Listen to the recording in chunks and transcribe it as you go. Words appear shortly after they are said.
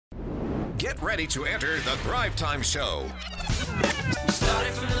Get ready to enter the Thrive Time Show. We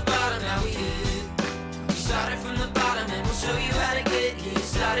started from the bottom, now we here. We started from the bottom and we'll show you how to get here.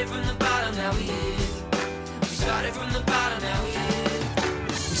 Started from the bottom, now we here. We started from the bottom, now we here.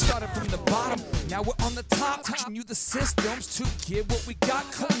 We started from the bottom, now we're on the top. Teaching you the systems to get what we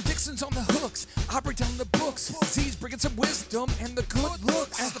got. Colton Dixon's on the hooks, I break down the books. Z's bringing some wisdom and the good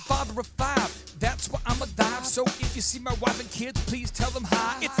looks. As the father of five, that's why I'm a dive. So if you see my wife and kids, please tell them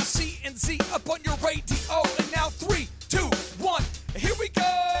hi. It's the C&Z up on your radio. And now 3, 2, 1, here we go.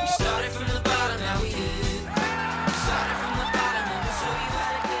 We started from the bottom, now we here. We started from the bottom and we'll show you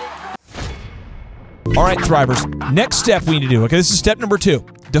how to get. All right, Thrivers, next step we need to do, okay, this is step number 2.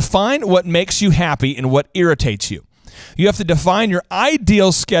 Define what makes you happy and what irritates you. You have to define your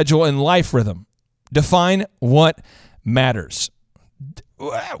ideal schedule and life rhythm. Define what matters.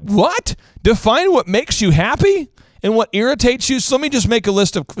 What? Define what makes you happy and what irritates you? So let me just make a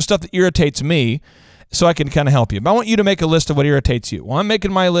list of stuff that irritates me so I can kind of help you. But I want you to make a list of what irritates you. Well, I'm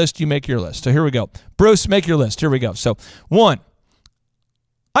making my list, you make your list. So here we go. Bruce, make your list. Here we go. So 1,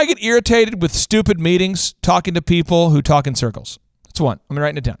 I get irritated with stupid meetings, talking to people who talk in circles. That's 1. I'm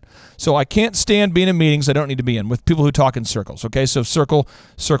writing it down. So I can't stand being in meetings I don't need to be in with people who talk in circles. Okay, so circle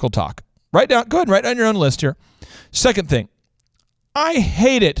talk. Write down. Go ahead and write down your own list here. Second thing, I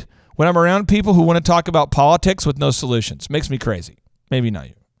hate it when I'm around people who want to talk about politics with no solutions. Makes me crazy. Maybe not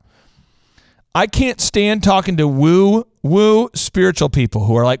you. I can't stand talking to woo spiritual people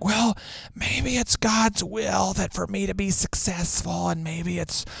who are like, well, maybe it's God's will that for me to be successful, and maybe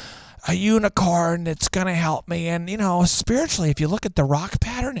it's a unicorn that's going to help me. And, you know, spiritually, if you look at the rock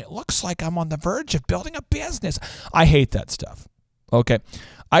pattern, it looks like I'm on the verge of building a business. I hate that stuff. Okay.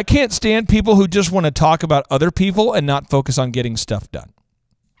 I can't stand people who just want to talk about other people and not focus on getting stuff done.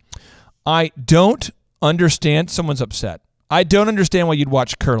 I don't understand someone's upset. I don't understand why you'd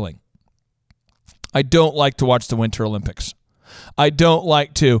watch curling. I don't like to watch the Winter Olympics. I don't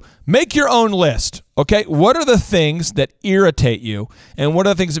like to make your own list. Okay, what are the things that irritate you, and what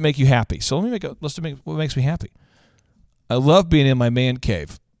are the things that make you happy? So let me make a list of what makes me happy. I love being in my man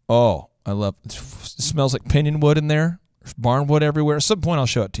cave. Oh, I love it. Smells like pinyon wood in there. There's barn wood everywhere. At some point, I'll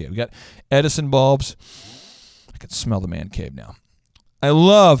show it to you. We got Edison bulbs. I can smell the man cave now. I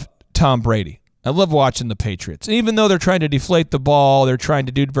love Tom Brady. I love watching the Patriots. And even though they're trying to deflate the ball, they're trying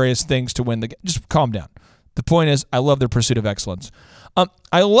to do various things to win the game. Just calm down. The point is, I love their pursuit of excellence.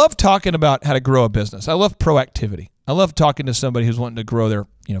 I love talking about how to grow a business. I love proactivity. I love talking to somebody who's wanting to grow their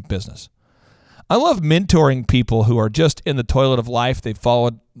business. I love mentoring people who are just in the toilet of life.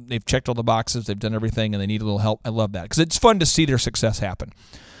 They've checked all the boxes, they've done everything, and they need a little help. I love that because it's fun to see their success happen.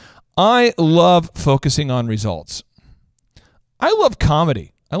 I love focusing on results. I love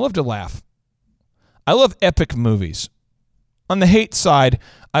comedy. I love to laugh. I love epic movies. On the hate side,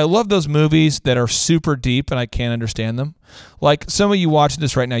 I love those movies that are super deep and I can't understand them. Like some of you watching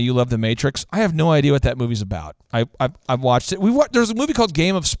this right now, you love The Matrix. I have no idea what that movie's about. I've watched it. There's a movie called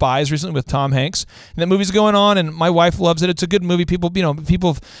Game of Spies recently with Tom Hanks, and that movie's going on, and my wife loves it. It's a good movie. People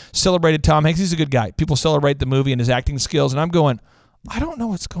have celebrated Tom Hanks. He's a good guy. People celebrate the movie and his acting skills, and I'm going, I don't know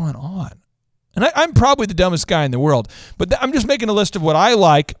what's going on. And I'm probably the dumbest guy in the world, but I'm just making a list of what I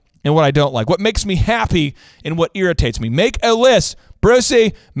like and what I don't like, what makes me happy and what irritates me. Make a list.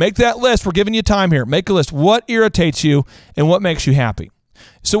 Brucey, make that list. We're giving you time here. Make a list. What irritates you and what makes you happy?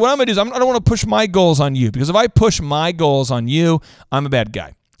 So what I'm going to do is I don't want to push my goals on you, because if I push my goals on you, I'm a bad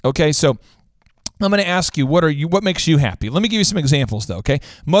guy. Okay, so I'm going to ask you, what makes you happy? Let me give you some examples, though, okay?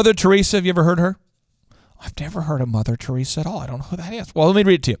 Mother Teresa, have you ever heard her? I've never heard of Mother Teresa at all. I don't know who that is. Well, let me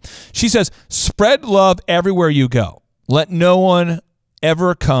read it to you. She says, spread love everywhere you go. Let no one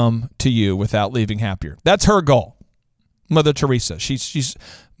ever come to you without leaving happier. That's her goal. Mother Teresa. She's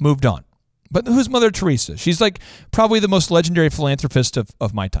moved on. But who's Mother Teresa? She's like probably the most legendary philanthropist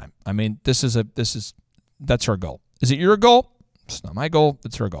of my time. I mean, that's her goal. Is it your goal? It's not my goal.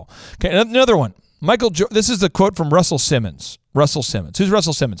 It's her goal. Okay, another one. This is the quote from Russell Simmons. Russell Simmons. Who's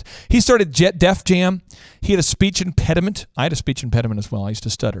Russell Simmons? He started Def Jam. He had a speech impediment. I had a speech impediment as well. I used to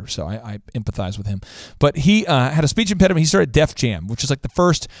stutter, so I empathize with him. But he had a speech impediment. He started Def Jam, which is like the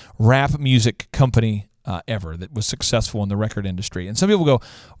first rap music company ever that was successful in the record industry. And some people go,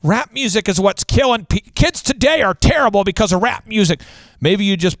 rap music is what's killing kids today are terrible because of rap music. Maybe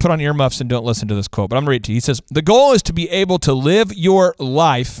you just put on earmuffs and don't listen to this quote, but I'm going to read it to you. He says, the goal is to be able to live your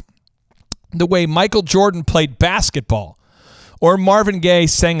life the way Michael Jordan played basketball or Marvin Gaye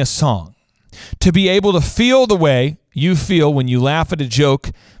sang a song. To be able to feel the way you feel when you laugh at a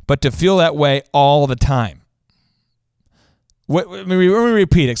joke, but to feel that way all the time. Let me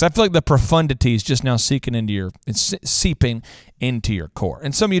repeat it, because I feel like the profundity is just now seeping into your core.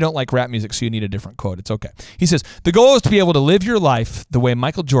 And some of you don't like rap music, so you need a different quote. It's okay. He says, the goal is to be able to live your life the way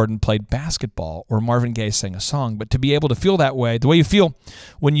Michael Jordan played basketball or Marvin Gaye sang a song, but to be able to feel that way, the way you feel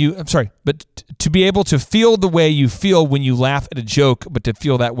when you, to be able to feel the way you feel when you laugh at a joke, but to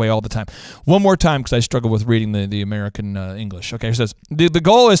feel that way all the time. One more time, because I struggle with reading the American English. Okay, it says, the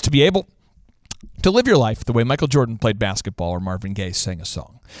goal is to be able to live your life the way Michael Jordan played basketball or Marvin Gaye sang a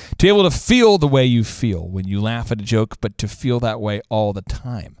song. To be able to feel the way you feel when you laugh at a joke, but to feel that way all the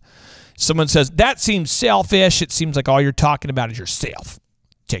time. Someone says, that seems selfish. It seems like all you're talking about is yourself.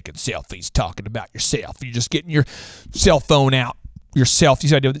 Taking selfies, talking about yourself. You're just getting your cell phone out. Yourself. You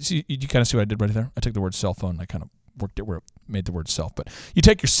kind of see what I did right there? I took the word cell phone and I kind of worked it where it made the word self. But you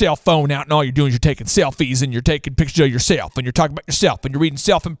take your cell phone out and all you're doing is you're taking selfies and you're taking pictures of yourself and you're talking about yourself and you're reading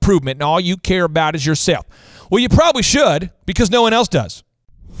self-improvement and all you care about is yourself. Well, you probably should, because no one else does.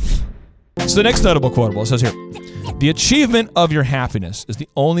 So the next notable quotable, it says here, the achievement of your happiness is the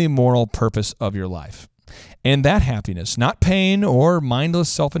only moral purpose of your life. And that happiness, not pain or mindless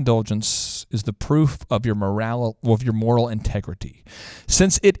self-indulgence, is the proof of your moral integrity,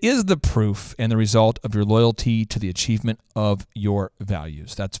 since it is the proof and the result of your loyalty to the achievement of your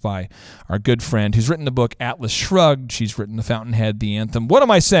values. That's by our good friend who's written the book Atlas Shrugged. She's written The Fountainhead, The Anthem. What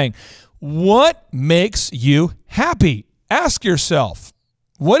am I saying? What makes you happy? Ask yourself.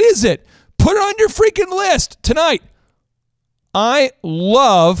 What is it? Put it on your freaking list tonight. I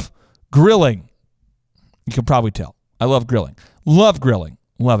love grilling. You can probably tell. I love grilling. Love grilling.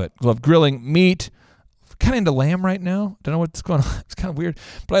 Love it. Love grilling meat. Kind of into lamb right now. Don't know what's going on. It's kind of weird.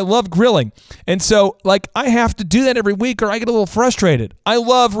 But I love grilling. And so, I have to do that every week or I get a little frustrated. I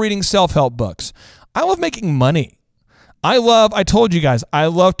love reading self-help books. I love making money. I told you guys, I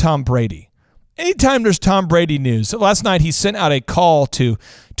love Tom Brady. Anytime there's Tom Brady news. So last night he sent out a call to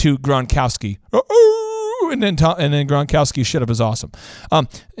Gronkowski. And then Gronkowski's shut up is awesome.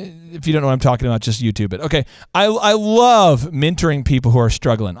 If you don't know what I'm talking about, just YouTube it. Okay, I love mentoring people who are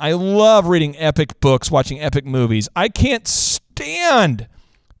struggling. I love reading epic books, watching epic movies. I can't stand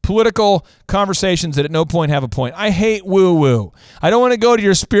political conversations that at no point have a point. I hate woo-woo. I don't want to go to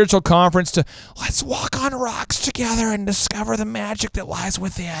your spiritual conference to, let's walk on rocks together and discover the magic that lies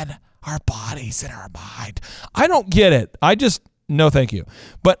within our bodies and our mind. I don't get it. No, thank you.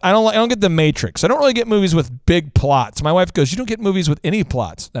 But I don't get The Matrix. I don't really get movies with big plots. My wife goes, you don't get movies with any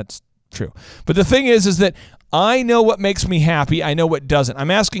plots. That's true. But the thing is that I know what makes me happy. I know what doesn't.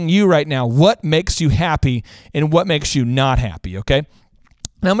 I'm asking you right now, what makes you happy and what makes you not happy, okay?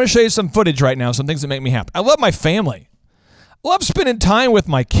 Now I'm going to show you some footage right now, some things that make me happy. I love my family. I love spending time with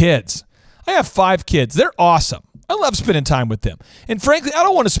my kids. I have 5 kids. They're awesome. I love spending time with them. And frankly, I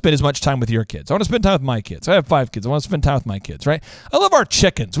don't want to spend as much time with your kids. I want to spend time with my kids. I have 5 kids. I want to spend time with my kids, right? I love our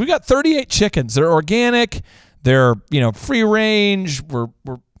chickens. We got 38 chickens. They're organic. They're, free range. We're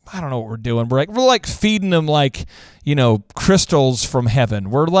I don't know what we're doing. We're like feeding them crystals from heaven.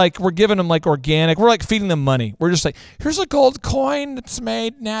 We're giving them organic. We're like feeding them money. We're just like, here's a gold coin that's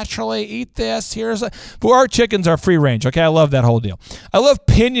made naturally. Eat this. But our chickens are free range. Okay, I love that whole deal. I love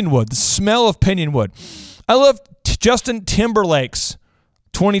pinyon wood. The smell of pinyon wood. I love Justin Timberlake's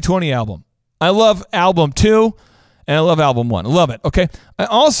 2020 album. I love album 2 and I love album 1. I love it, okay? I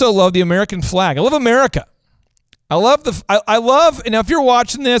also love the American flag. I love America. I love, and now if you're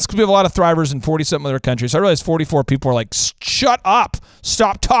watching this, because we have a lot of thrivers in 40-something other countries, I realize 44 people are like, shut up.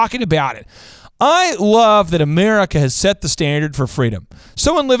 Stop talking about it. I love that America has set the standard for freedom.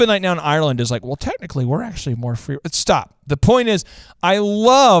 Someone living right now in Ireland is like, well, technically, we're actually more free. Stop. The point is, I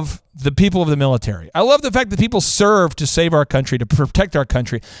love the people of the military. I love the fact that people serve to save our country, to protect our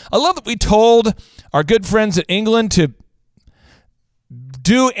country. I love that we told our good friends at England to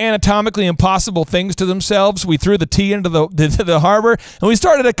do anatomically impossible things to themselves. We threw the tea into the harbor, and we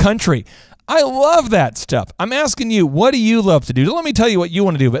started a country. I love that stuff. I'm asking you, what do you love to do? Don't let me tell you what you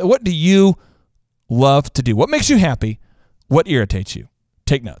want to do, but what do you love to do? What makes you happy? What irritates you?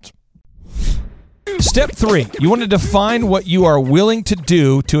 Take notes. Step 3, you want to define what you are willing to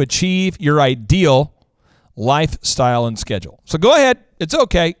do to achieve your ideal lifestyle and schedule. So go ahead. It's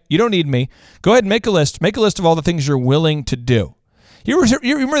okay. You don't need me. Go ahead and make a list. Make a list of all the things you're willing to do. You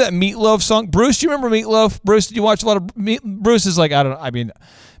remember that Meatloaf song? Bruce, do you remember Meatloaf? Bruce, did you watch a lot of Bruce is like,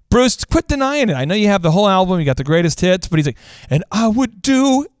 Bruce, quit denying it. I know you have the whole album. You got the greatest hits. But he's like, and I would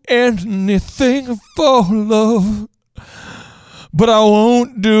do anything for love, but I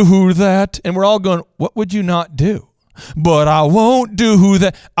won't do that. And we're all going, what would you not do? But I won't do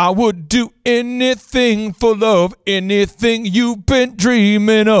that. I would do anything for love, anything you've been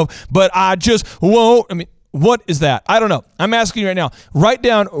dreaming of, but I just won't. What is that? I don't know. I'm asking you right now. Write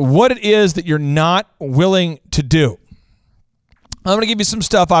down what it is that you're not willing to do. I'm going to give you some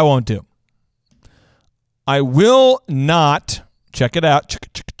stuff I won't do. I will not, check it out,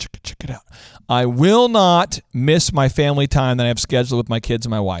 check it out. I will not miss my family time that I have scheduled with my kids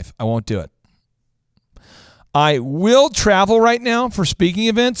and my wife. I won't do it. I will travel right now for speaking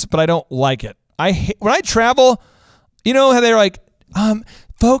events, but I don't like it. When I travel, you know how they're like,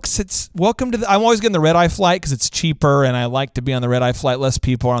 folks, it's welcome to the, I'm always getting the red-eye flight because it's cheaper, and I like to be on the red-eye flight. Less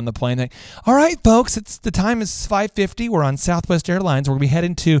people are on the plane. Like, all right, folks, the time is 5:50. We're on Southwest Airlines. We're going to be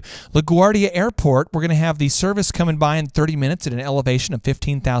heading to LaGuardia Airport. We're going to have the service coming by in 30 minutes at an elevation of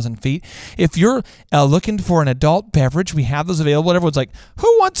 15,000 feet. If you're looking for an adult beverage, we have those available. Everyone's like,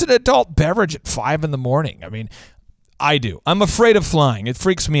 who wants an adult beverage at 5 in the morning? I mean, I do. I'm afraid of flying. It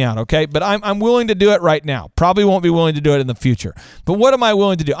freaks me out, okay? But I'm willing to do it right now. Probably won't be willing to do it in the future. But what am I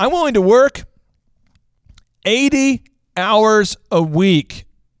willing to do? I'm willing to work 80 hours a week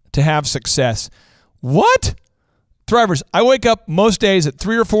to have success. What? Thrivers, I wake up most days at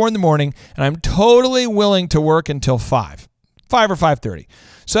 3 or 4 in the morning, and I'm totally willing to work until 5 or 5:30.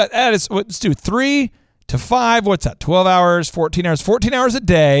 So that is, let's do 3 to 5. What's that? 12 hours, 14 hours. 14 hours a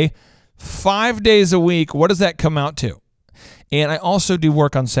day. 5 days a week. What does that come out to? And I also do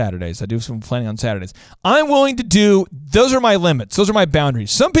work on Saturdays. I do some planning on Saturdays. I'm willing to do, those are my limits. Those are my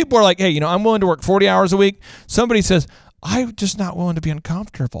boundaries. Some people are like, hey, I'm willing to work 40 hours a week. Somebody says, I'm just not willing to be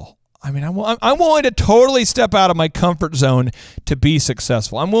uncomfortable. I mean, I'm willing to totally step out of my comfort zone to be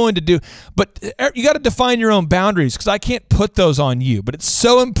successful. I'm willing to do, but you got to define your own boundaries because I can't put those on you. But it's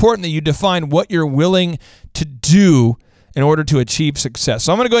so important that you define what you're willing to do in order to achieve success.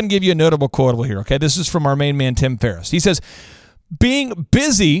 So I'm going to go ahead and give you a notable quotable here, okay? This is from our main man, Tim Ferriss. He says, being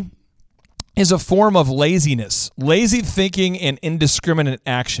busy is a form of laziness, lazy thinking and indiscriminate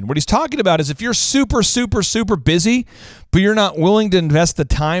action. What he's talking about is if you're super, super, super busy, but you're not willing to invest the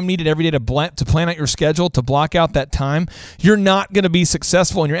time needed every day to plan out your schedule, to block out that time, you're not going to be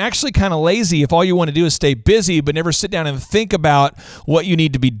successful. And you're actually kind of lazy if all you want to do is stay busy, but never sit down and think about what you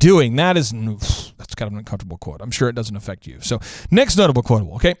need to be doing. That's kind of an uncomfortable quote. I'm sure it doesn't affect you. So next notable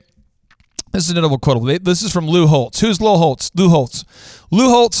quotable, okay? This is a notable quotable. This is from Lou Holtz. Who's Lou Holtz? Lou Holtz. Lou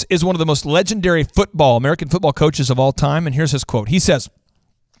Holtz is one of the most legendary American football coaches of all time, and here's his quote. He says,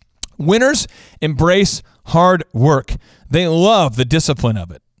 winners embrace hard work. They love the discipline of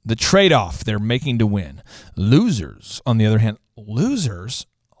it, the trade-off they're making to win. Losers, on the other hand, losers?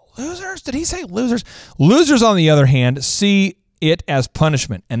 Did he say losers? Losers, on the other hand, see it as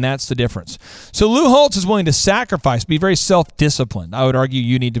punishment, and that's the difference. So Lou Holtz is willing to sacrifice, be very self-disciplined. I would argue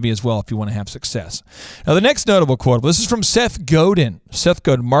you need to be as well if you want to have success. Now, the next notable quote, this is from Seth Godin. Seth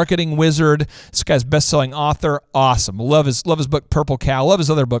Godin, marketing wizard. This guy's best-selling author. Awesome. Love his book, Purple Cow. Love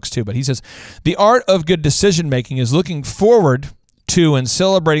his other books, too. But he says, the art of good decision-making is looking forward to and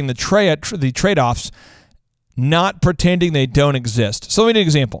celebrating the trade-offs, not pretending they don't exist. So let me give you an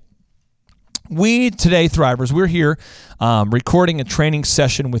example. We today, Thrivers, we're here recording a training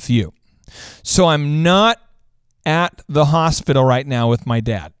session with you. So I'm not at the hospital right now with my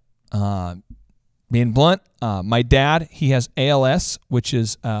dad. Being blunt, my dad, he has ALS, which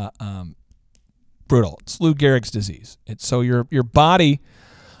is brutal. It's Lou Gehrig's disease. So your body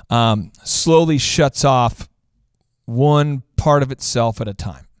slowly shuts off one part of itself at a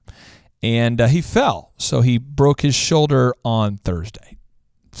time. And he fell, so he broke his shoulder on Thursday.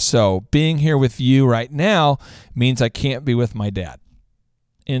 So being here with you right now means I can't be with my dad.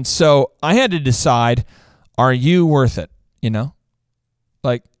 And so I had to decide, are you worth it?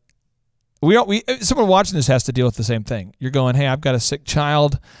 Like someone watching this has to deal with the same thing. You're going, hey, I've got a sick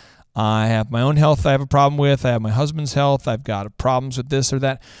child. I have my own health I have a problem with. I have my husband's health. I've got problems with this or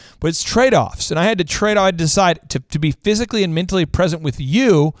that. But it's trade-offs. And I had to decide to be physically and mentally present with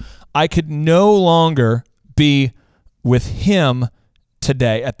you. I could no longer be with him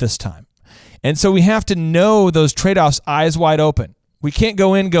today at this time. And so we have to know those trade-offs eyes wide open. We can't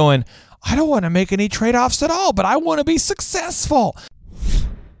go in going, I don't want to make any trade-offs at all, but I want to be successful.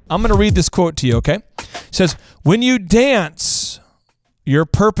 I'm going to read this quote to you, okay? It says, when you dance, your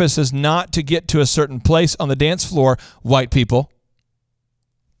purpose is not to get to a certain place on the dance floor, white people,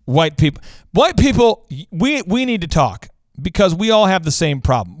 we need to talk because we all have the same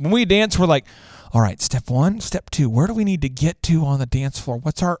problem. When we dance, we're like, all right, step 1, step 2, where do we need to get to on the dance floor?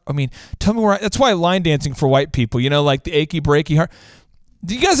 Tell me where, that's why line dancing for white people, like the achy breaky heart.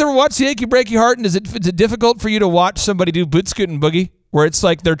 Do you guys ever watch the achy breaky heart? And is it difficult for you to watch somebody do boot scoot and boogie where it's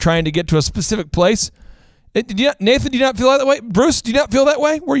like they're trying to get to a specific place? Nathan, do you not feel that way? Bruce, do you not feel that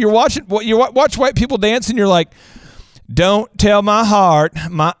way? Where you watch white people dance and you're like, Don't tell my heart,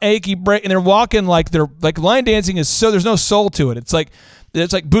 my achy break. And they're walking like line dancing is so, there's no soul to it. It's like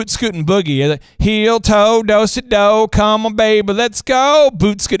boot scooting boogie. Like, heel, toe, do-si-do, come on, baby, let's go.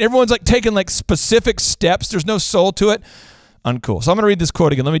 Boot scoot. Everyone's like taking like specific steps. There's no soul to it. Uncool. So I'm going to read this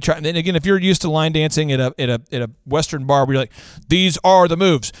quote again. Let me try. And again, if you're used to line dancing at a Western bar where you're like, these are the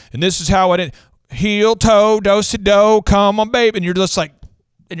moves, and this is how it is. Heel, toe, do-si-do, come on, baby. And you're just like,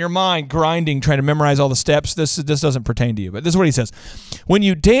 in your mind, grinding, trying to memorize all the steps. This doesn't pertain to you. But this is what he says. When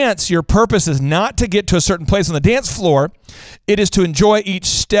you dance, your purpose is not to get to a certain place on the dance floor. It is to enjoy each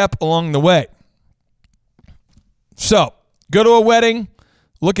step along the way. So, go to a wedding,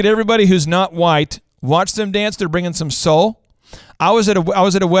 look at everybody who's not white, watch them dance. They're bringing some soul. I was at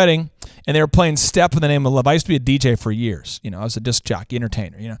a wedding, and they were playing Step in the Name of Love. I used to be a DJ for years. I was a disc jockey,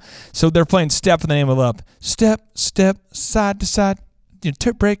 entertainer, So they're playing Step in the Name of Love. Step, step, side to side.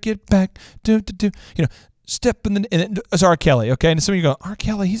 To break it back, step in the. And it's R. Kelly, okay? And some of you go, R.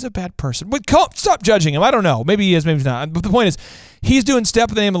 Kelly, he's a bad person. But stop judging him. I don't know. Maybe he is, maybe he's not. But the point is, he's doing Step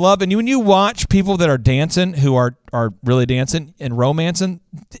in the Name of Love. And when you watch people that are dancing, who are really dancing and romancing,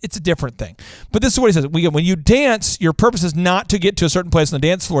 it's a different thing. But this is what he says. When you dance, your purpose is not to get to a certain place on the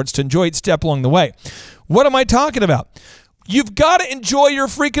dance floor. It's to enjoy each step along the way. What am I talking about? You've got to enjoy your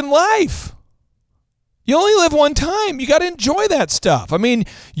freaking life. You only live one time. You got to enjoy that stuff. I mean,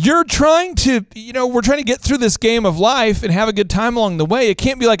 you're trying to, we're trying to get through this game of life and have a good time along the way. It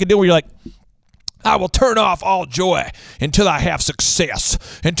can't be like a deal where you're like, I will turn off all joy until I have success.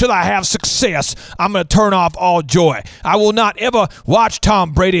 Until I have success, I'm going to turn off all joy. I will not ever watch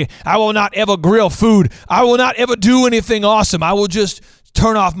Tom Brady. I will not ever grill food. I will not ever do anything awesome. I will just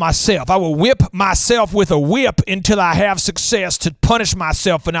turn off myself. I will whip myself with a whip until I have success to punish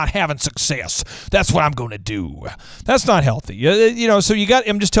myself for not having success. That's what I'm going to do. That's not healthy. So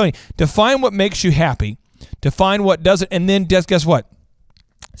I'm just telling you, define what makes you happy, define what doesn't, and then guess what?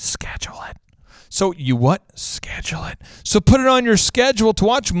 Schedule it. So you what? Schedule it. So put it on your schedule to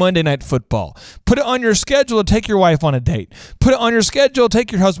watch Monday Night Football. Put it on your schedule to take your wife on a date. Put it on your schedule to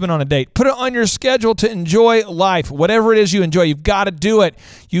take your husband on a date. Put it on your schedule to enjoy life. Whatever it is you enjoy, you've got to do it.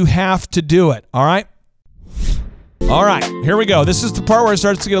 You have to do it. All right? All right, here we go. This is the part where it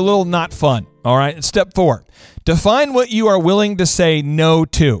starts to get a little not fun. All right, it's step 4. Define what you are willing to say no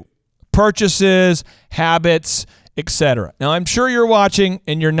to. Purchases, habits, etc. Now, I'm sure you're watching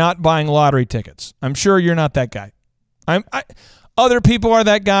and you're not buying lottery tickets. I'm sure you're not that guy. Other people are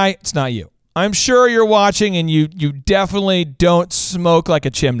that guy. It's not you. I'm sure you're watching and you definitely don't smoke like a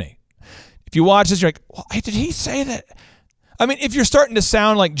chimney. If you watch this, you're like, well, did he say that? I mean, if you're starting to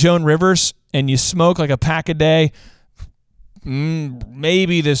sound like Joan Rivers and you smoke like a pack a day,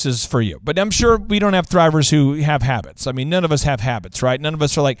 maybe this is for you. But I'm sure we don't have thrivers who have habits. I mean, none of us have habits, right? None of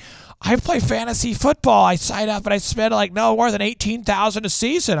us are like, I play fantasy football. I sign up and I spend like no more than $18,000 a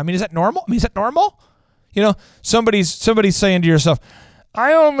season. I mean, is that normal? Somebody's saying to yourself,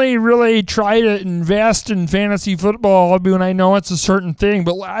 I only really try to invest in fantasy football when I know it's a certain thing.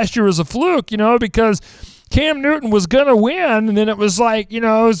 But last year was a fluke, because Cam Newton was going to win. And then it was like,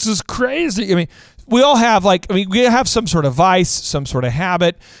 it's just crazy. I mean, we all have we have some sort of vice, some sort of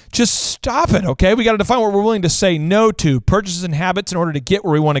habit. Just stop it, okay? We got to define what we're willing to say no to, purchases and habits in order to get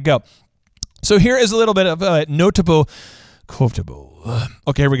where we want to go. So here is a little bit of a notable, quotable.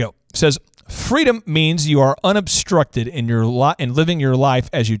 Okay, here we go. It says, freedom means you are unobstructed in living your life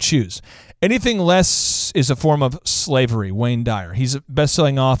as you choose. Anything less is a form of slavery. Wayne Dyer. He's a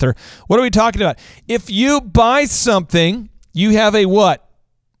best-selling author. What are we talking about? If you buy something, you have a what?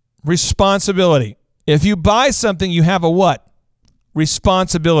 Responsibility. If you buy something, you have a what?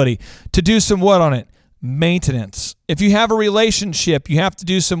 Responsibility. To do some what on it? Maintenance. If you have a relationship, you have to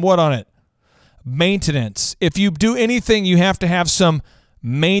do some what on it? Maintenance. If you do anything, you have to have some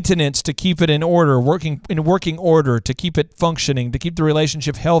maintenance to keep it in order, working order, to keep it functioning, to keep the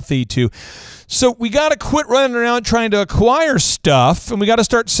relationship healthy. So we got to quit running around trying to acquire stuff, and we got to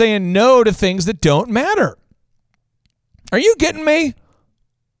start saying no to things that don't matter. Are you getting me?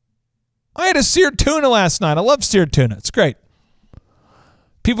 I had a seared tuna last night. I love seared tuna. It's great.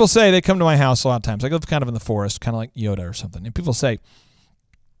 People say, they come to my house a lot of times. I live kind of in the forest, kind of like Yoda or something. And people say,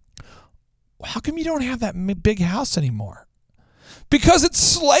 how come you don't have that big house anymore? Because it's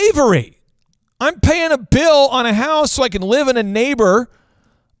slavery. I'm paying a bill on a house so I can live in a neighborhood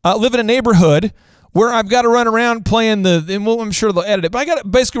where I've got to run around playing I'm sure they'll edit it, but I got to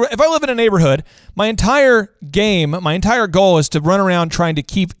basically, if I live in a neighborhood, my entire goal is to run around trying to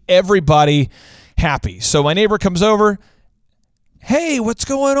keep everybody happy. So my neighbor comes over, hey, what's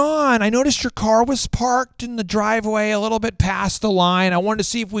going on? I noticed your car was parked in the driveway a little bit past the line. I wanted to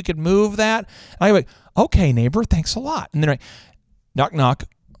see if we could move that. And I'm like, okay, neighbor, thanks a lot. And then I knock, knock.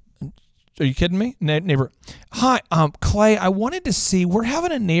 Are you kidding me? Neighbor. Hi, Clay, I wanted to see, we're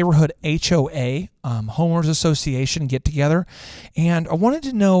having a neighborhood HOA, homeowners association get together, and I wanted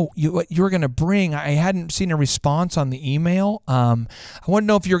to know what you were going to bring. I hadn't seen a response on the email. I want to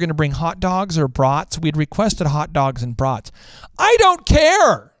know if you were going to bring hot dogs or brats. We'd requested hot dogs and brats. I don't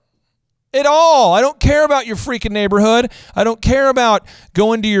care at all. I don't care about your freaking neighborhood. I don't care about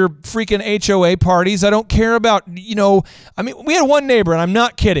going to your freaking HOA parties. I don't care about, we had one neighbor, and I'm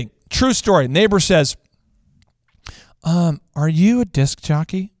not kidding. True story. Neighbor says, are you a disc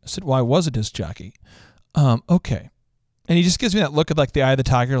jockey? I said, well, I was a disc jockey. Okay. And he just gives me that look of like the eye of the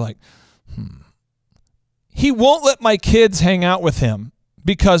tiger, like, He won't let my kids hang out with him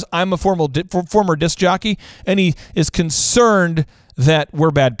because I'm a former disc jockey, and he is concerned that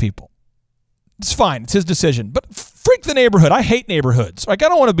we're bad people. It's fine. It's his decision. But freak the neighborhood. I hate neighborhoods. Like, I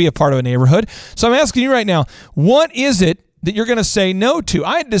don't want to be a part of a neighborhood. So I'm asking you right now, what is it that you're going to say no to?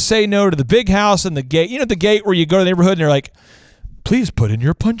 I had to say no to the big house and the gate. You know, the gate where you go to the neighborhood and they're like, please put in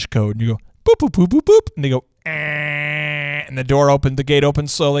your punch code. And you go, boop, boop, boop, boop, boop. And they go, and the door opens, the gate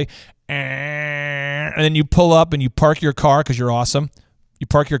opens slowly. And then you pull up and you park your car because you're awesome. You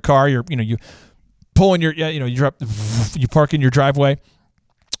park your car, you pull in your, you park in your driveway.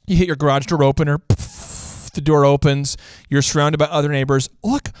 You hit your garage door opener. The door opens. You're surrounded by other neighbors.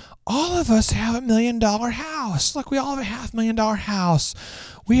 Look, all of us have $1 million house. Look, we all have a $500,000 house.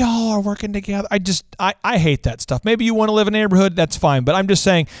 We all are working together. I hate that stuff. Maybe you want to live in a neighborhood, that's fine. But I'm just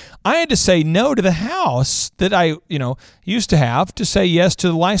saying, I had to say no to the house that I, used to have to say yes to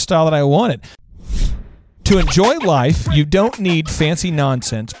the lifestyle that I wanted. To enjoy life, you don't need fancy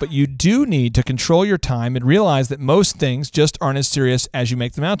nonsense, but you do need to control your time and realize that most things just aren't as serious as you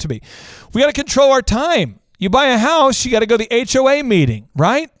make them out to be. We got to control our time. You buy a house, you got to go to the HOA meeting,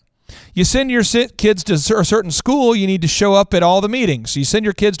 right? You send your kids to a certain school, you need to show up at all the meetings. You send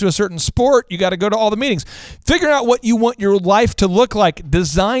your kids to a certain sport, you got to go to all the meetings. Figure out what you want your life to look like.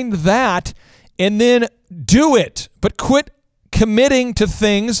 Design that and then do it. But quit committing to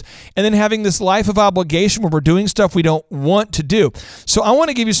things and then having this life of obligation where we're doing stuff we don't want to do. So I want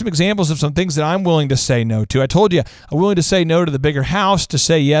to give you some examples of some things that I'm willing to say no to. I told you I'm willing to say no to the bigger house, to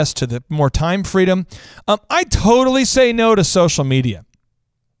say yes to the more time freedom. I totally say no to social media.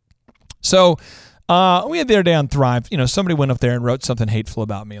 So we had the other day on Thrive, somebody went up there and wrote something hateful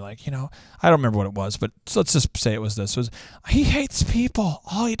about me. Like, I don't remember what it was, but let's just say it was this. It was, he hates people.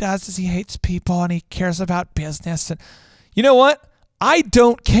 All he does is he hates people and he cares about business. And you know what? I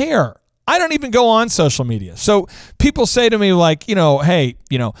don't care. I don't even go on social media. So people say to me like, hey,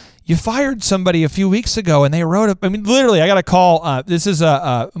 you fired somebody a few weeks ago and they wrote literally I got a call. This is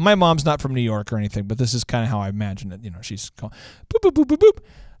my mom's not from New York or anything, but this is kind of how I imagine it. She's calling, boop, boop, boop, boop, boop.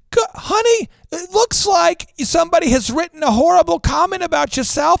 Honey, it looks like somebody has written a horrible comment about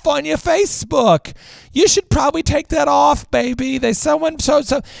yourself on your Facebook. You should probably take that off, baby. They said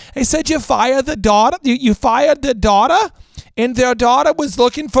you fired the daughter. You fired the daughter, and their daughter was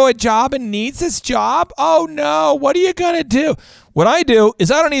looking for a job and needs this job. Oh no, what are you gonna do? What I do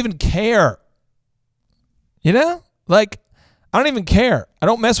is I don't even care. I don't even care. I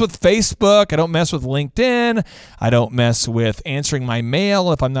don't mess with Facebook. I don't mess with LinkedIn. I don't mess with answering my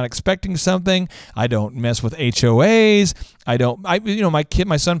mail if I'm not expecting something. I don't mess with HOAs.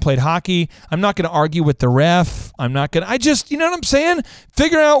 My son played hockey. I'm not going to argue with the ref. I'm not going to, you know what I'm saying?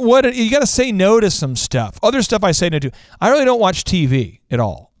 Figure out you got to say no to some stuff. Other stuff I say no to. I really don't watch TV at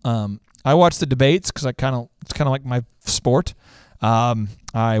all. I watch the debates because it's kind of like my sport.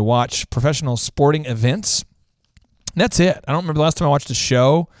 I watch professional sporting events. That's it. I don't remember the last time I watched a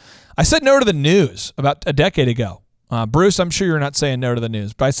show. I said no to the news about a decade ago. Bruce, I'm sure you're not saying no to the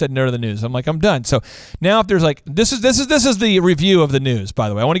news, but I said no to the news. I'm like, I'm done. So now if there's like, this is the review of the news, by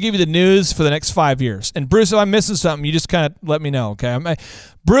the way. I want to give you the news for the next 5 years. And Bruce, if I'm missing something, you just kind of let me know, okay?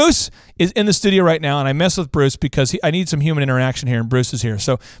 Bruce is in the studio right now, and I mess with Bruce because I need some human interaction here, and Bruce is here.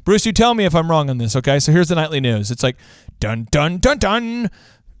 So Bruce, you tell me if I'm wrong on this, okay? So here's the nightly news. It's like, dun, dun, dun, dun.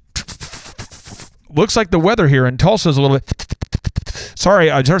 Looks like the weather here in Tulsa is a little bit... Sorry,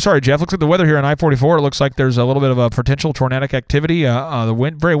 Jeff. Looks like the weather here on I-44. It looks like there's a little bit of a potential tornadic activity. The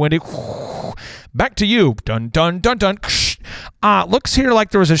wind, very windy. Back to you. Dun, dun, dun, dun. Looks here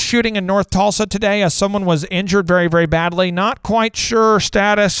like there was a shooting in North Tulsa today. Someone was injured very, very badly. Not quite sure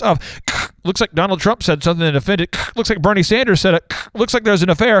status of... Looks like Donald Trump said something that offended. Looks like Bernie Sanders said it. Looks like there's an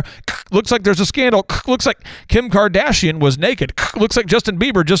affair. Looks like there's a scandal. Looks like Kim Kardashian was naked. Looks like Justin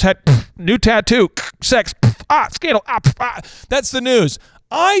Bieber just had new tattoo. Sex. scandal, that's the news.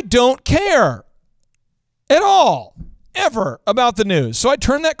 I don't care at all, ever, about the news. So I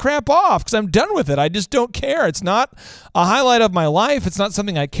turn that crap off because I'm done with it. I just don't care. It's not a highlight of my life. It's not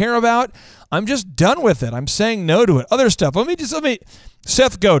something I care about. I'm just done with it. I'm saying no to it. Other stuff.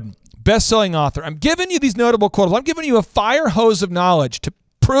 Seth Godin, best-selling author. I'm giving you these notable quotes. I'm giving you a fire hose of knowledge to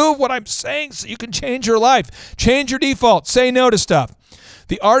prove what I'm saying so you can change your life. Change your default. Say no to stuff.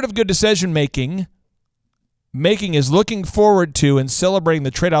 The art of good decision making is looking forward to and celebrating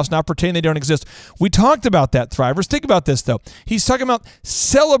the trade-offs, not pretending they don't exist. We talked about that, Thrivers. Think about this, though. He's talking about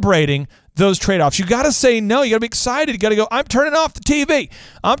celebrating those trade-offs. You got to say no. You got to be excited. You got to go, I'm turning off the TV.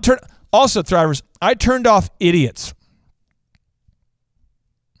 Also, Thrivers, I turned off idiots.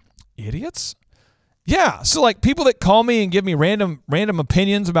 Idiots? Yeah. So, like, people that call me and give me random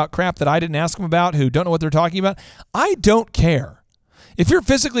opinions about crap that I didn't ask them about, who don't know what they're talking about, I don't care. If you're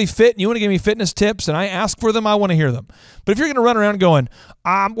physically fit and you want to give me fitness tips and I ask for them, I want to hear them. But if you're going to run around going,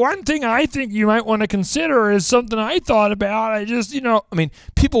 one thing I think you might want to consider is something I thought about.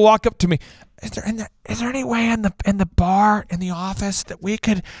 People walk up to me. Is there any way in the bar, in the office, that we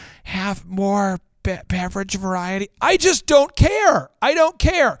could have more beverage variety? I just don't care. I don't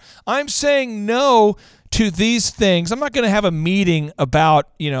care. I'm saying no to these things. I'm not going to have a meeting about,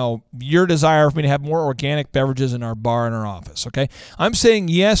 your desire for me to have more organic beverages in our bar in our office, okay? I'm saying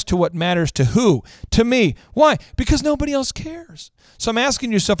yes to what matters to who? To me. Why? Because nobody else cares. So I'm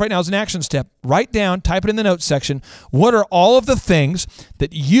asking yourself right now as an action step, write down, type it in the notes section, what are all of the things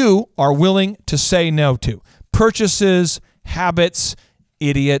that you are willing to say no to? Purchases, habits,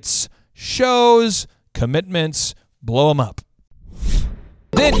 idiots, shows, commitments, blow them up.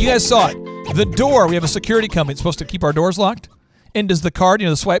 Then you guys saw it. The door, we have a security company. It's supposed to keep our doors locked. And does the card,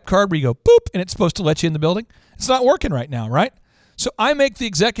 the swipe card where you go boop and it's supposed to let you in the building? It's not working right now, right? So I make the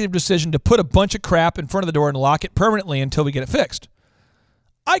executive decision to put a bunch of crap in front of the door and lock it permanently until we get it fixed.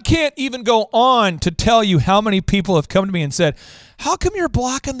 I can't even go on to tell you how many people have come to me and said, how come you're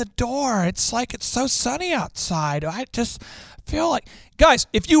blocking the door? It's like it's so sunny outside. I just feel like... Guys,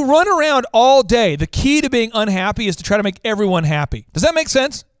 if you run around all day, the key to being unhappy is to try to make everyone happy. Does that make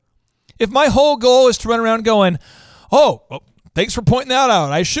sense? If my whole goal is to run around going, well, thanks for pointing that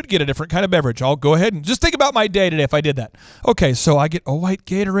out. I should get a different kind of beverage. I'll go ahead and just think about my day today if I did that. Okay, so I get a white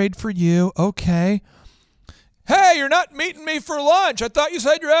Gatorade for you. Okay. Hey, you're not meeting me for lunch. I thought you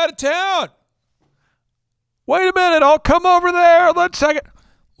said you're out of town. Wait a minute. I'll come over there.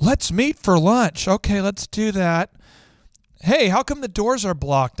 Let's meet for lunch. Okay, let's do that. Hey, how come the doors are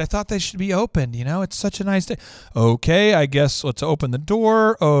blocked? I thought they should be open. It's such a nice day. Okay, I guess let's open the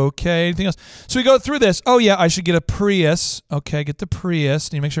door. Okay, anything else? So we go through this. Oh, yeah, I should get a Prius. Okay, get the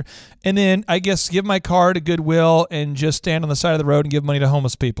Prius. Need to make sure. And then I guess give my car to Goodwill and just stand on the side of the road and give money to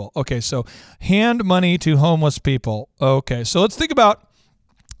homeless people. Okay, so hand money to homeless people. Okay, so let's think about,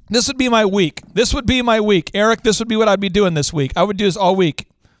 this would be my week. This would be my week. Eric, this would be what I'd be doing this week. I would do this all week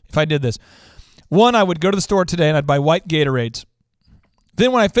if I did this. One, I would go to the store today and I'd buy white Gatorades.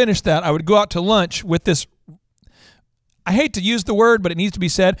 Then when I finished that, I would go out to lunch with this, I hate to use the word, but it needs to be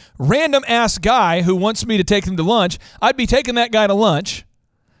said, random-ass guy who wants me to take him to lunch. I'd be taking that guy to lunch,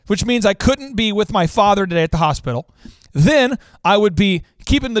 which means I couldn't be with my father today at the hospital. Then I would be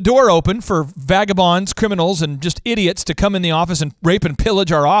keeping the door open for vagabonds, criminals, and just idiots to come in the office and rape and pillage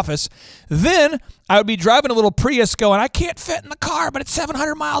our office. Then I would be driving a little Prius going, I can't fit in the car, but it's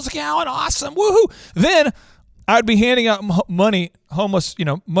 700 miles a gallon. Awesome. Woohoo. Then I would be handing out money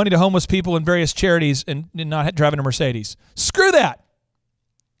to homeless people in various charities and not driving a Mercedes. Screw that.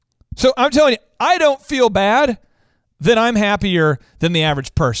 So I'm telling you, I don't feel bad that I'm happier than the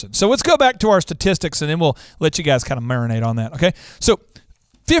average person. So let's go back to our statistics, and then we'll let you guys kind of marinate on that, okay? So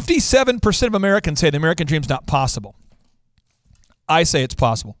 57% of Americans say the American dream's not possible. I say it's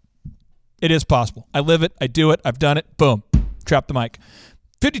possible. It is possible. I live it. I do it. I've done it. Boom. Drop the mic.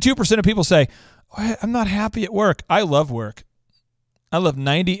 52% of people say, I'm not happy at work. I love work. I love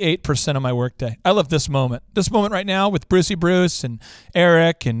 98% of my workday. I love this moment. This moment right now with Brucey Bruce and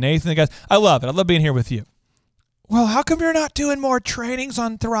Eric and Nathan, the guys. I love it. I love being here with you. Well, how come you're not doing more trainings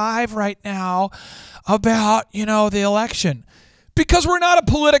on Thrive right now about, the election? Because we're not a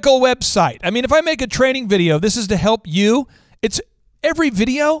political website. I mean, if I make a training video, this is to help you. It's every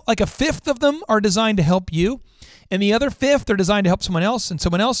video, like a fifth of them are designed to help you. And the other fifth are designed to help someone else and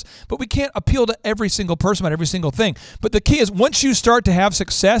someone else. But we can't appeal to every single person about every single thing. But the key is once you start to have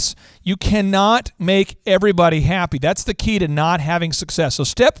success, you cannot make everybody happy. That's the key to not having success. So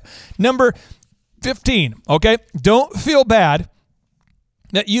step number 15, okay? Don't feel bad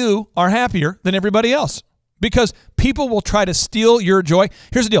that you are happier than everybody else because people will try to steal your joy.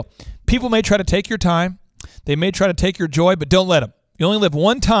 Here's the deal. People may try to take your time. They may try to take your joy, but don't let them. You only live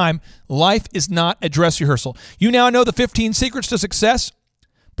one time. Life is not a dress rehearsal. You now know the 15 secrets to success,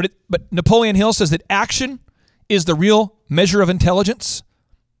 but Napoleon Hill says that action is the real measure of intelligence.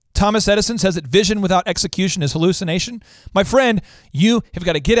 Thomas Edison says that vision without execution is hallucination. My friend, you have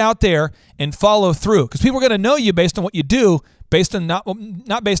got to get out there and follow through, because people are going to know you based on what you do, based on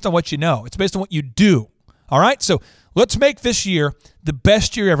not based on what you know. It's based on what you do. All right? So let's make this year the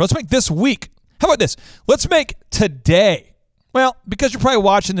best year ever. Let's make this week. How about this? Let's make today. Well, because you're probably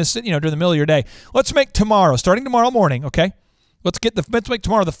watching this, during the middle of your day. Let's make tomorrow, starting tomorrow morning, okay? Let's make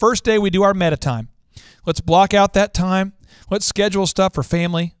tomorrow the first day we do our meta time. Let's block out that time. Let's schedule stuff for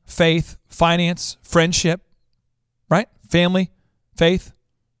family, faith, finance, friendship, right? Family, faith,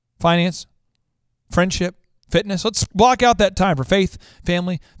 finance, friendship, fitness. Let's block out that time for faith,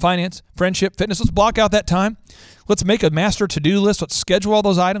 family, finance, friendship, fitness. Let's block out that time. Let's make a master to-do list. Let's schedule all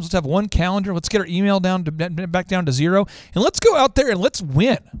those items. Let's have one calendar. Let's get our email back down to zero, and let's go out there and let's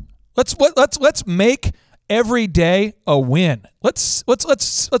win. Let's make every day a win. Let's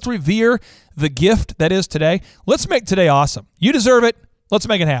revere the gift that is today. Let's make today awesome. You deserve it. Let's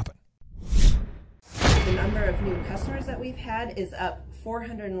make it happen. The number of new customers that we've had is up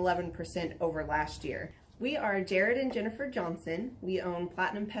 411% over last year. We are Jared and Jennifer Johnson. We own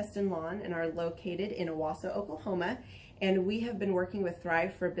Platinum Pest and Lawn and are located in Owasso, Oklahoma. And we have been working with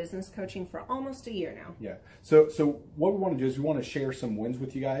Thrive for business coaching for almost a year now. Yeah. So what we want to do is we want to share some wins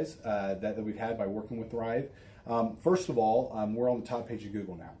with you guys that we've had by working with Thrive. First of all, we're on the top page of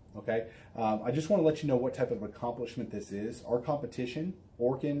Google now. Okay. I just want to let you know what type of accomplishment this is. Our competition,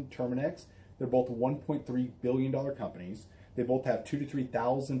 Orkin, Terminix, they're both $1.3 billion companies. They both have 2,000 to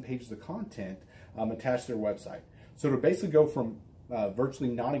 3,000 pages of content attached to their website. So to basically go from virtually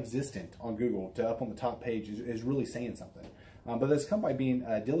non-existent on Google to up on the top page is really saying something. But that's come by being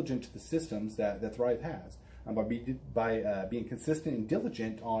diligent to the systems that Thrive has, by being consistent and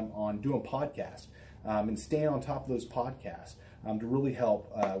diligent on doing podcasts and staying on top of those podcasts to really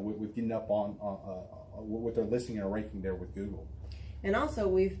help with getting up on with their listing and ranking there with Google. And also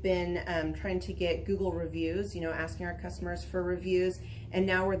we've been trying to get Google reviews, asking our customers for reviews. And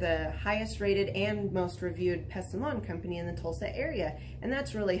now we're the highest rated and most reviewed pest and lawn company in the Tulsa area. And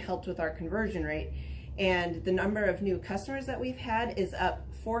that's really helped with our conversion rate. And the number of new customers that we've had is up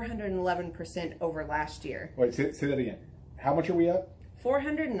 411% over last year. Wait, say that again. How much are we up?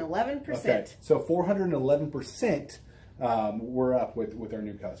 411%. Okay, so 411% we're up with our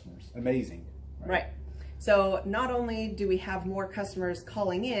new customers. Amazing. Right. So not only do we have more customers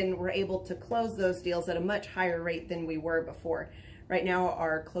calling in, we're able to close those deals at a much higher rate than we were before. Right now,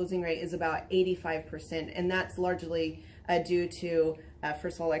 our closing rate is about 85%, and that's largely due to,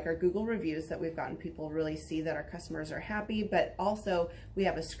 first of all, like our Google reviews that we've gotten people really see that our customers are happy, but also we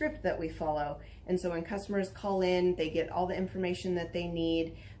have a script that we follow. And so when customers call in, they get all the information that they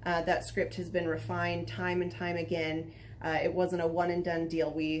need. That script has been refined time and time again. It wasn't a one and done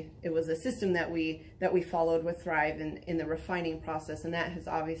deal. It was a system that we followed with Thrive in the refining process, and that has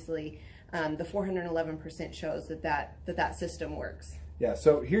obviously the 411% shows that system works. Yeah,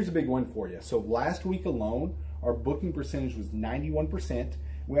 so here's a big one for you. So last week alone, our booking percentage was 91%.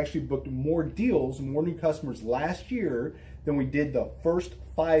 We actually booked more deals, more new customers last year than we did the first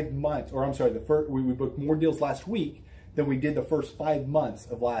 5 months, or I'm sorry, we booked more deals last week than we did the first 5 months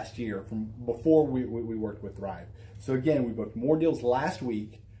of last year from before we worked with Thrive. So again, we booked more deals last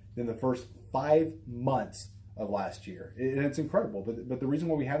week than the first 5 months of last year. And it's incredible. But the reason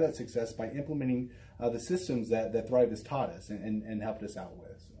why we have that success is by implementing the systems that Thrive has taught us and helped us out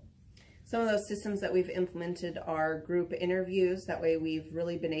with. So. Some of those systems that we've implemented are group interviews. That way we've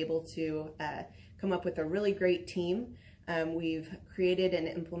really been able to come up with a really great team. We've created and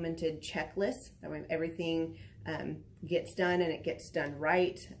implemented checklists. That way everything gets done and it gets done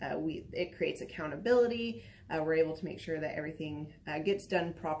right. It creates accountability. We're able to make sure that everything gets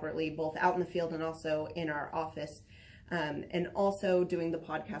done properly, both out in the field and also in our office. And also doing the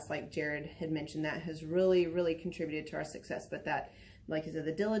podcast, like Jared had mentioned, that has really, really contributed to our success. But that, like I said,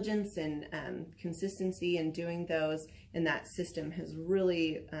 the diligence and consistency in doing those and that system has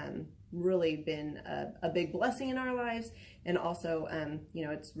really, really been a big blessing in our lives. And also,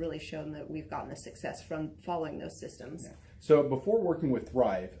 it's really shown that we've gotten the success from following those systems. Yeah. So before working with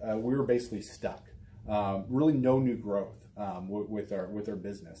Thrive, we were basically stuck. Really no new growth with our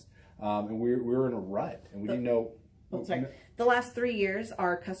business. And we were in a rut, and we didn't know. Oh, sorry. The last 3 years,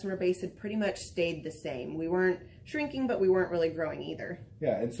 our customer base had pretty much stayed the same. We weren't shrinking, but we weren't really growing either.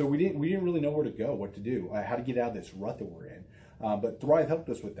 Yeah, and so we didn't really know where to go, what to do, how to get out of this rut that we're in. But Thrive helped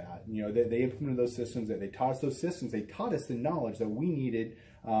us with that. They implemented those systems. They taught us those systems. They taught us the knowledge that we needed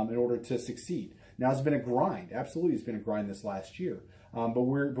in order to succeed. Now, it's been a grind. Absolutely, it's been a grind this last year. But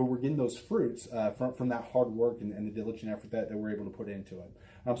we're getting those fruits from that hard work and the diligent effort that we're able to put into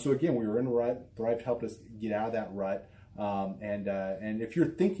it. So again, we were in a rut. Thrive helped us get out of that rut. And if you're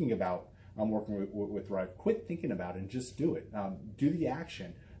thinking about working with Thrive, quit thinking about it and just do it. Do the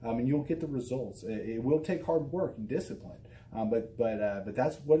action, and you'll get the results. It will take hard work and discipline, but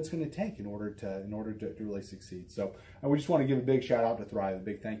that's what it's going to take in order to really succeed. So we just want to give a big shout out to Thrive, a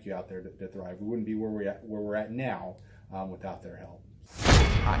big thank you out there to Thrive. We wouldn't be where we're at now without their help.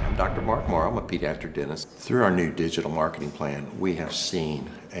 Hi, I'm Dr. Mark Moore. I'm a pediatric dentist. Through our new digital marketing plan, we have seen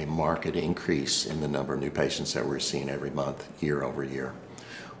a marked increase in the number of new patients that we're seeing every month, year over year.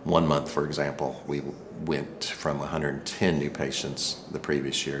 One month, for example, we went from 110 new patients the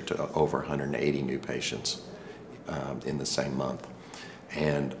previous year to over 180 new patients in the same month.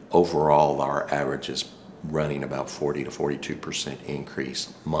 And overall, our average is running about 40 to 42%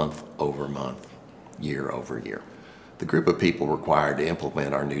 increase month over month, year over year. The group of people required to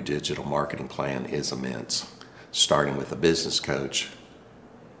implement our new digital marketing plan is immense, starting with a business coach,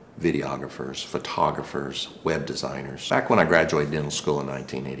 videographers, photographers, web designers. Back when I graduated dental school in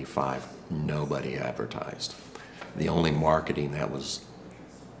 1985, nobody advertised. The only marketing that was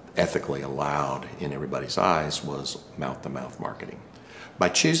ethically allowed in everybody's eyes was mouth-to-mouth marketing. By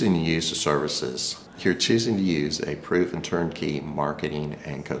choosing to use the services, you're choosing to use a proven turnkey marketing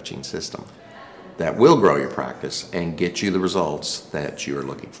and coaching system that will grow your practice and get you the results that you're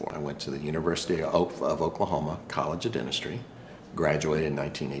looking for. I went to the University of Oklahoma College of Dentistry, graduated in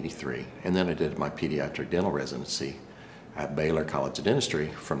 1983, and then I did my pediatric dental residency at Baylor College of Dentistry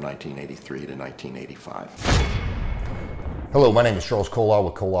from 1983 to 1985. Hello, my name is Charles Kolaw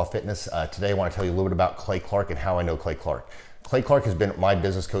with Kolaw Fitness. Today I want to tell you a little bit about Clay Clark and how I know Clay Clark. Clay Clark has been my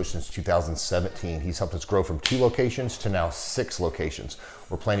business coach since 2017. He's helped us grow from 2 locations to now 6 locations.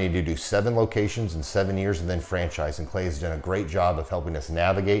 We're planning to do 7 locations in 7 years and then franchise. And Clay has done a great job of helping us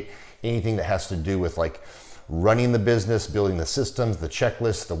navigate anything that has to do with like running the business, building the systems, the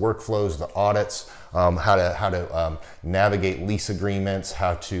checklists, the workflows, the audits, how to navigate lease agreements,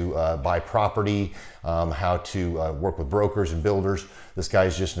 how to buy property, how to work with brokers and builders. This guy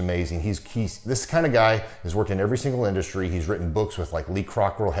is just amazing. He's this kind of guy has worked in every single industry. He's written books with like Lee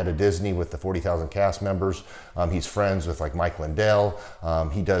Crockrell, head of Disney, with the 40,000 cast members. He's friends with like Mike Lindell.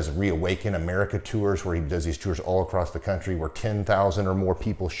 He does Reawaken America tours, where he does these tours all across the country where 10,000 or more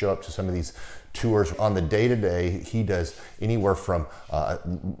people show up to some of these tours. On the day-to-day, he does anywhere from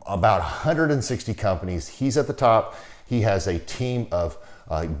about 160 companies. He's at the top. He has a team of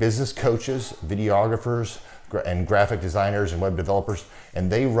business coaches, videographers, and graphic designers and web developers,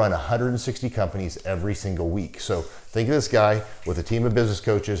 and they run 160 companies every single week. So think of this guy with a team of business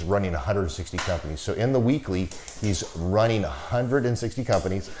coaches running 160 companies. So in the weekly, he's running 160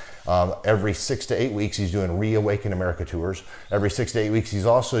 companies. Every 6 to 8 weeks, he's doing Reawaken America tours. Every 6 to 8 weeks, he's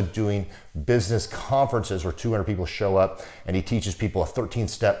also doing business conferences where 200 people show up, and he teaches people a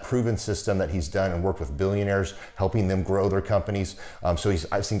 13-step proven system that he's done and worked with billionaires, helping them grow their companies. So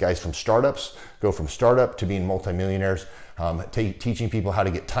I've seen guys from startups go from startup to being multimillionaires, teaching people how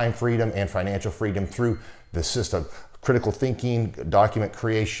to get time freedom and financial freedom through the system. Critical thinking, document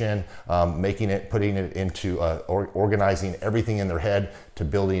creation, putting it into organizing everything in their head to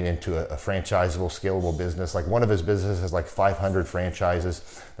building it into a franchisable, scalable business. Like one of his businesses has like 500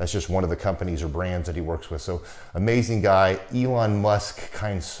 franchises. That's just one of the companies or brands that he works with. So amazing guy. Elon Musk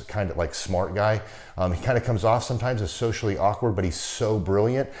kind of like smart guy. He kind of comes off sometimes as socially awkward, but he's so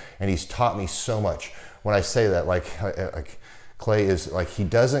brilliant and he's taught me so much. When I say that, like Clay is like, he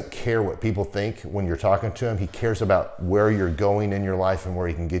doesn't care what people think when you're talking to him. He cares about where you're going in your life and where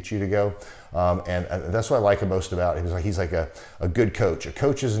he can get you to go. And that's what I like most about him. He's like a good coach. A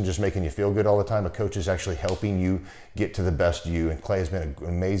coach isn't just making you feel good all the time. A coach is actually helping you get to the best you. And Clay has been an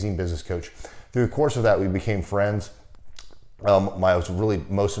amazing business coach. Through the course of that, we became friends. I was really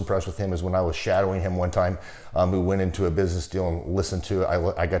most impressed with him is when I was shadowing him one time. We went into a business deal and listened to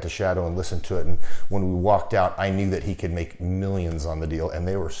it. I got to shadow and listen to it. And when we walked out, I knew that he could make millions on the deal. And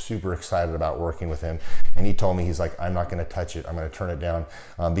they were super excited about working with him. And he told me, he's like, I'm not going to touch it. I'm going to turn it down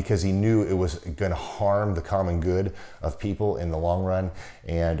because he knew it was going to harm the common good of people in the long run.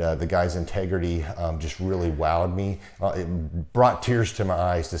 And the guy's integrity just really wowed me. It brought tears to my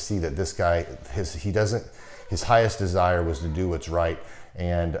eyes to see that this guy, his highest desire was to do what's right.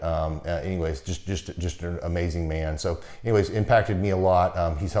 And anyways, just an amazing man. So anyways, impacted me a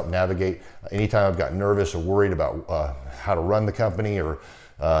lot. He's helped navigate anytime I've got nervous or worried about how to run the company or,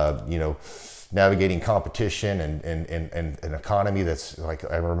 navigating competition and an economy that's like,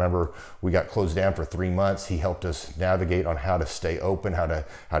 I remember we got closed down for 3 months. He helped us navigate on how to stay open, how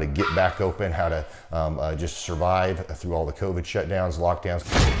to get back open, how to just survive through all the COVID shutdowns, lockdowns.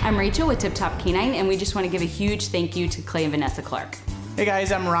 I'm Rachel with Tip Top Canine, and we just want to give a huge thank you to Clay and Vanessa Clark. Hey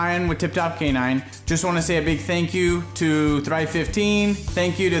guys, I'm Ryan with Tip Top Canine. Just want to say a big thank you to Thrive 15.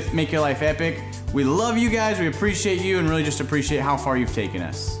 Thank you to Make Your Life Epic. We love you guys, we appreciate you, and really just appreciate how far you've taken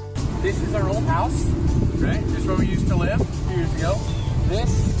us. This is our old house, right? This is where we used to live a few years ago.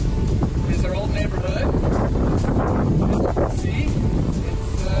 This is our old neighborhood. As you can see,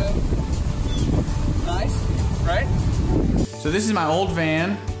 it's nice, right? So this is my old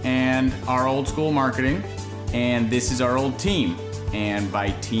van and our old school marketing, and this is our old team. And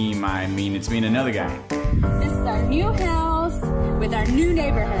by team, I mean it's me and another guy. This is our new house with our new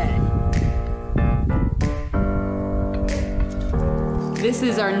neighborhood. This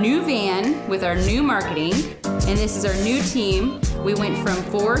is our new van with our new marketing, and this is our new team. We went from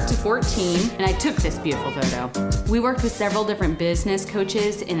 4 to 14, and I took this beautiful photo. We worked with several different business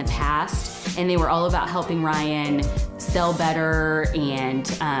coaches in the past, and they were all about helping Ryan sell better and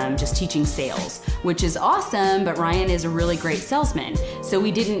just teaching sales, which is awesome, but Ryan is a really great salesman. So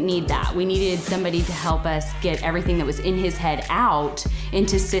we didn't need that. We needed somebody to help us get everything that was in his head out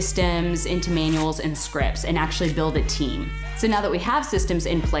into systems, into manuals and scripts, and actually build a team. So now that we have systems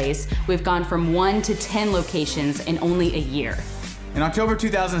in place, we've gone from 1 to 10 locations in only a year. In October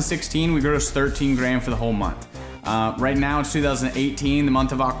 2016, we grossed 13 grand for the whole month. Right now it's 2018, the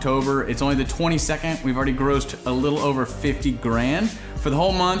month of October. It's only the 22nd. We've already grossed a little over 50 grand for the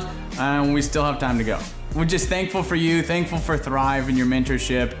whole month, and we still have time to go. We're just thankful for you, thankful for Thrive and your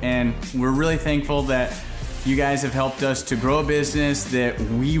mentorship, and we're really thankful that you guys have helped us to grow a business that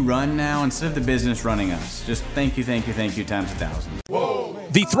we run now instead of the business running us. Just thank you times 1,000.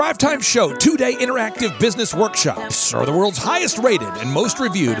 The Thrive Time Show 2-day interactive business workshops are the world's highest rated and most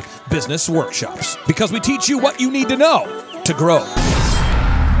reviewed business workshops because we teach you what you need to know to grow.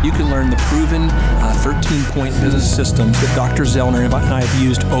 You can learn the proven 13-point business systems that Dr. Zellner and I have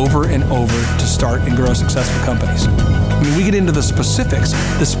used over and over to start and grow successful companies. I mean, we get into the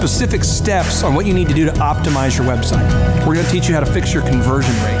specific steps on what you need to do to optimize your website. We're going to teach you how to fix your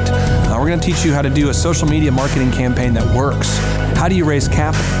conversion rate. We're going to teach you how to do a social media marketing campaign that works. How do you raise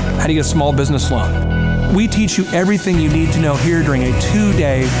capital? How do you get a small business loan? We teach you everything you need to know here during a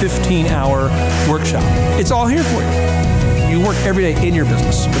 2-day, 15-hour workshop. It's all here for you. You work every day in your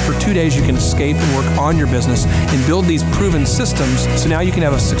business, but for 2 days you can escape and work on your business and build these proven systems so now you can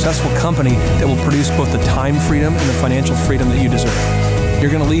have a successful company that will produce both the time freedom and the financial freedom that you deserve.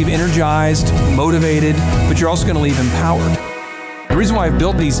 You're going to leave energized, motivated, but you're also going to leave empowered. The reason why I've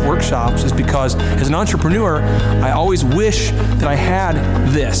built these workshops is because as an entrepreneur, I always wish that I had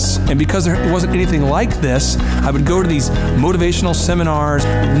this. And because there wasn't anything like this, I would go to these motivational seminars,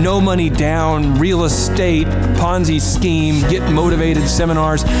 no money down, real estate, Ponzi scheme, get motivated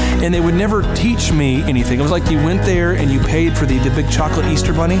seminars, and they would never teach me anything. It was like you went there and you paid for the big chocolate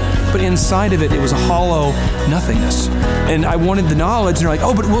Easter bunny, but inside of it, it was a hollow nothingness. And I wanted the knowledge, and they're like,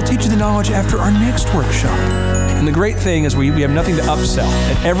 oh, but we'll teach you the knowledge after our next workshop. And the great thing is we have nothing to upsell.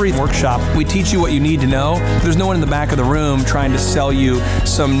 At every workshop, we teach you what you need to know. There's no one in the back of the room trying to sell you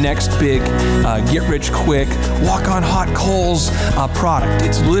some next big get-rich-quick, walk-on-hot-coals product.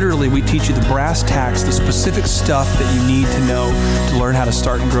 It's literally, we teach you the brass tacks, the specific stuff that you need to know to learn how to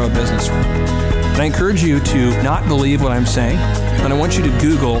start and grow a business. And I encourage you to not believe what I'm saying, and I want you to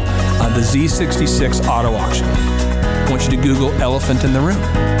Google the Z66 auto auction. I want you to Google elephant in the room.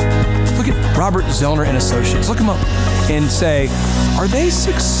 Look at Robert Zellner and Associates. Look them up and say, are they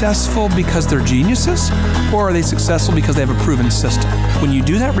successful because they're geniuses, or are they successful because they have a proven system? When you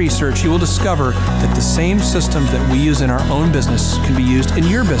do that research, you will discover that the same systems that we use in our own business can be used in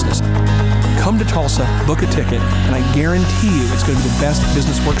your business. Come to Tulsa, book a ticket, and I guarantee you it's going to be the best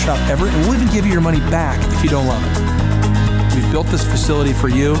business workshop ever, and we'll even give you your money back if you don't love it. We've built this facility for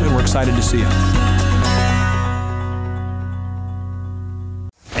you, and we're excited to see you.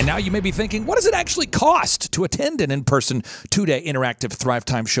 And now you may be thinking, what does it actually cost to attend an in-person 2-day interactive Thrive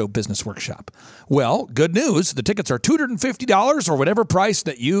Time Show business workshop? Well, good news. The tickets are $250 or whatever price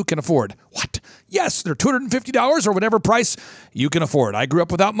that you can afford. What? Yes, they're $250 or whatever price you can afford. I grew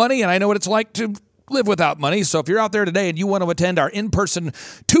up without money, and I know what it's like to live without money. So if you're out there today and you want to attend our in-person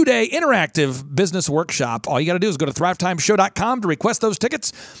 2-day interactive business workshop, all you got to do is go to thrivetimeshow.com to request those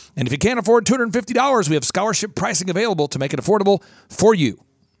tickets. And if you can't afford $250, we have scholarship pricing available to make it affordable for you.